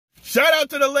Shout out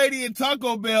to the lady at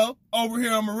Taco Bell over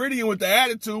here on Meridian with the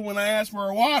attitude when I asked for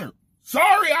her water.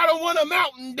 Sorry, I don't want a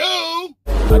Mountain Dew.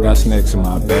 I got snacks in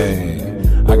my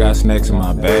bag. I got snacks in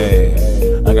my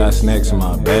bag. I got snacks in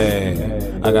my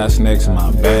bag. I got snacks in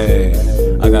my bag.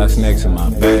 I got snacks in my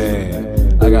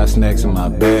bag. I got snacks in my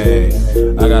bag.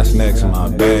 I got snacks in my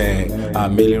bag. I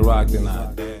merely rocked and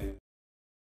I dead.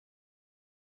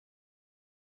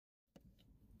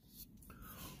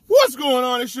 What's going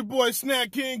on? It's your boy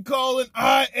Snack King calling.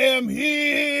 I am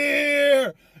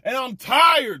here and I'm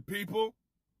tired, people.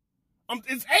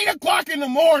 It's 8 o'clock in the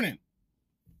morning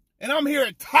and I'm here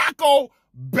at Taco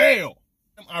Bell.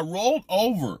 I rolled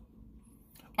over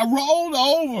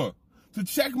to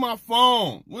check my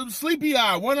phone with a sleepy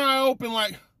eye, one eye open,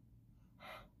 like,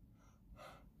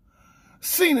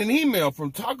 seen an email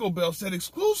from Taco Bell said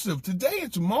exclusive today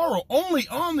and tomorrow only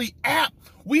on the app.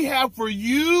 We have for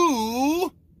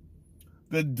you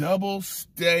the double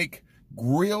steak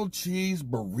grilled cheese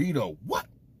burrito. What?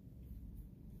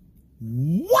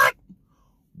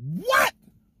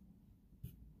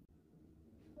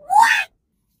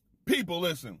 People,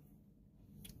 listen.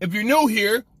 If you're new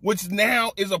here, which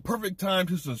now is a perfect time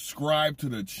to subscribe to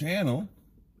the channel.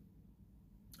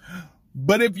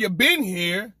 But if you've been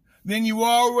here, then you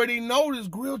already know this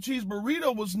grilled cheese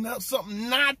burrito was not something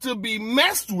not to be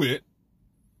messed with.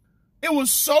 It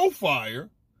was so fire.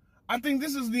 I think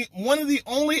this is one of the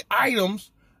only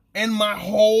items in my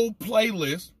whole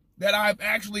playlist that I've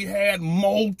actually had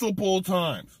multiple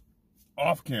times.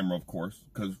 Off camera, of course,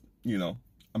 because, you know,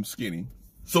 I'm skinny.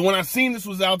 So when I seen this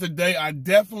was out today, I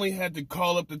definitely had to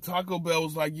call up the Taco Bell.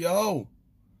 Was like, yo,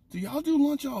 do y'all do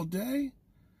lunch all day?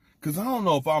 Because I don't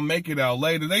know if I'll make it out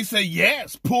later. They say,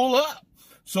 yes, pull up.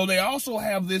 So they also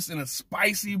have this in a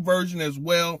spicy version as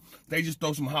well. They just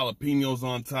throw some jalapenos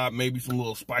on top, maybe some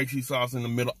little spicy sauce in the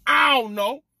middle. I don't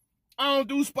know. I don't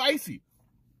do spicy.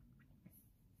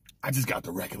 I just got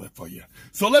the regular for you.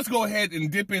 So let's go ahead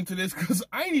and dip into this because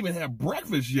I ain't even had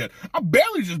breakfast yet. I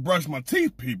barely just brushed my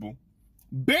teeth, people.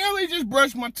 Barely just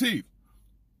brushed my teeth.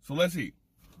 So let's eat.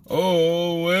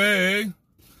 Oh, hey.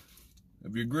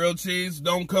 If your grilled cheese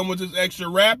don't come with this extra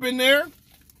wrap in there,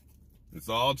 it's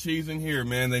all cheese in here,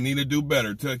 man. They need to do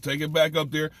better. Take it back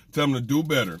up there. Tell them to do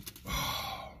better.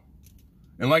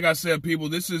 And like I said, people,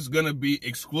 this is going to be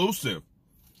exclusive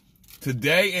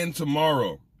today and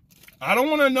tomorrow. I don't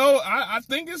want to know. I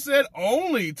think it said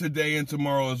only today and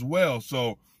tomorrow as well.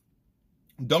 So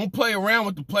don't play around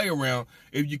with the play around.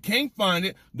 If you can't find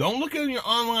it, don't look in your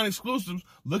online exclusives.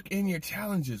 Look in your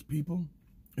challenges, people.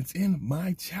 It's in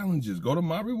my challenges. Go to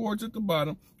my rewards at the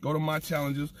bottom. Go to my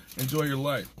challenges. Enjoy your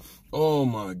life. Oh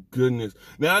my goodness.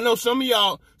 Now I know some of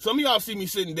y'all see me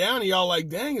sitting down and y'all like,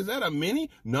 dang, is that a mini?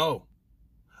 No,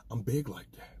 I'm big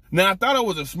like that. Now I thought I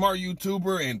was a smart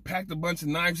YouTuber and packed a bunch of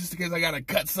knives just in case I gotta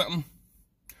cut something.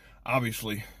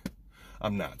 Obviously,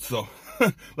 I'm not. So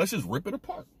let's just rip it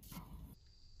apart.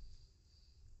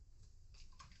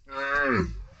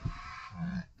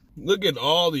 Look at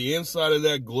all the inside of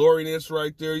that gloriness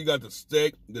right there. You got the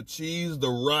steak, the cheese, the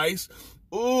rice.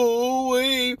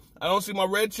 Ooh-wee. I don't see my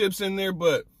red chips in there,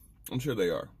 but I'm sure they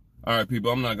are. All right, people,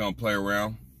 I'm not going to play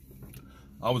around.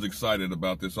 I was excited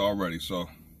about this already, so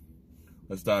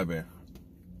let's dive in.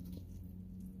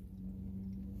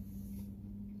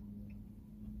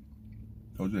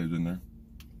 Jose's in there.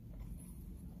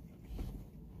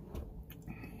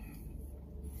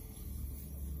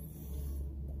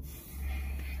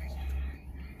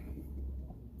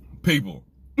 People,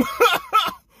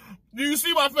 do you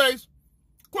see my face?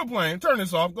 Quit playing. Turn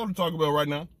this off. Go to Taco Bell right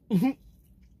now.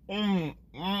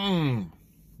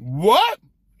 What?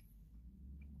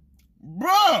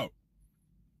 Bro.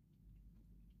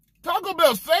 Taco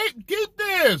Bell, keep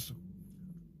this.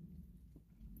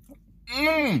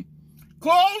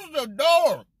 Close the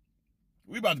door.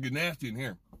 We about to get nasty in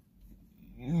here.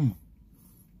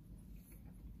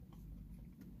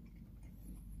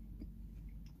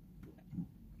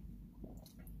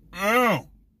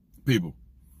 People,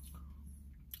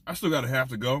 I still got a half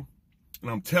to go, and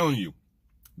I'm telling you,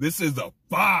 this is a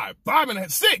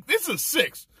 5.5, 6. This is a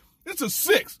 6. This is a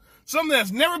 6. Something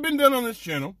that's never been done on this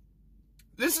channel.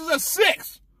 This is a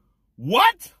 6.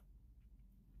 What?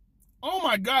 Oh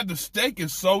my God, the steak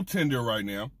is so tender right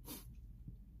now.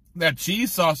 That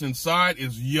cheese sauce inside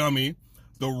is yummy.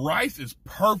 The rice is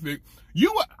perfect.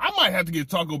 I might have to get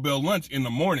Taco Bell lunch in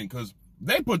the morning because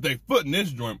they put their foot in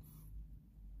this joint.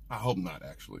 I hope not,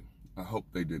 actually. I hope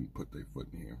they didn't put their foot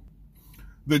in here.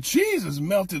 The cheese is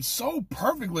melted so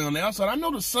perfectly on the outside. I know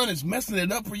the sun is messing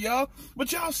it up for y'all,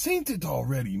 but y'all seen it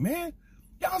already, man.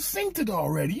 Y'all seen it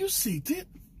already. You seen it.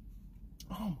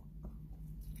 Oh.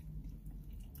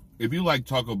 If you like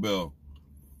Taco Bell,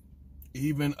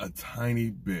 even a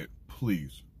tiny bit,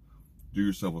 please do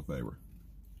yourself a favor.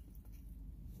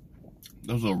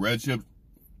 Those little red chips,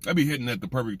 they be hitting at the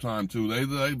perfect time too. They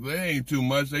ain't too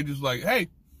much. They just like, hey,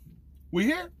 we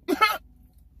here?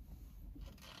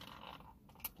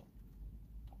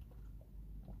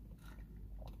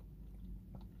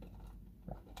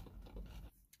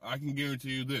 I can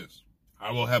guarantee you this.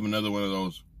 I will have another one of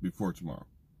those before tomorrow.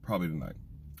 Probably tonight.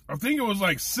 I think it was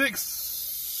like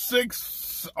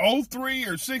 603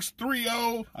 or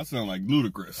 630. I sound like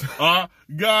ludicrous. I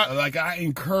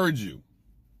encourage you.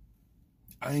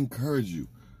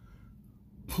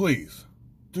 Please,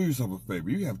 do yourself a favor.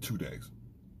 You have 2 days.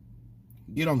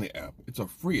 Get on the app. It's a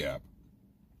free app.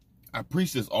 I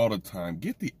preach this all the time.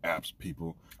 Get the apps,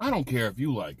 people. I don't care if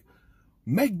you like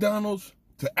McDonald's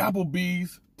to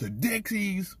Applebee's to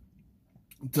Dixie's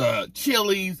to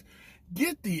Chili's.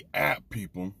 Get the app,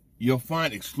 people. You'll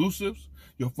find exclusives.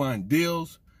 You'll find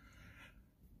deals.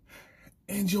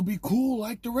 And you'll be cool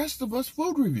like the rest of us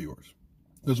food reviewers.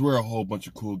 Because we're a whole bunch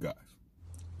of cool guys.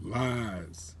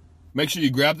 Lies. Make sure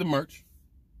you grab the merch.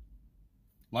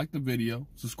 Like the video.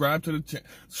 Subscribe to the channel.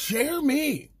 Share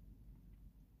me.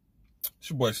 It's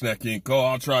your boy SNAXX.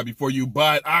 I'll try before you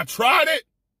buy it. I tried it.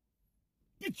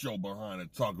 Get your behind a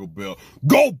Taco Bell.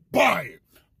 Go buy it.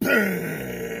 We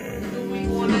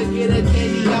wanna get a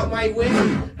candy out my way.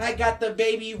 I got the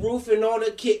baby roof and all the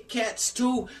Kit Kats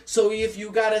too. So if you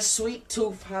got a sweet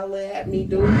tooth, holla at me,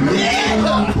 dude.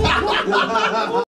 Yeah!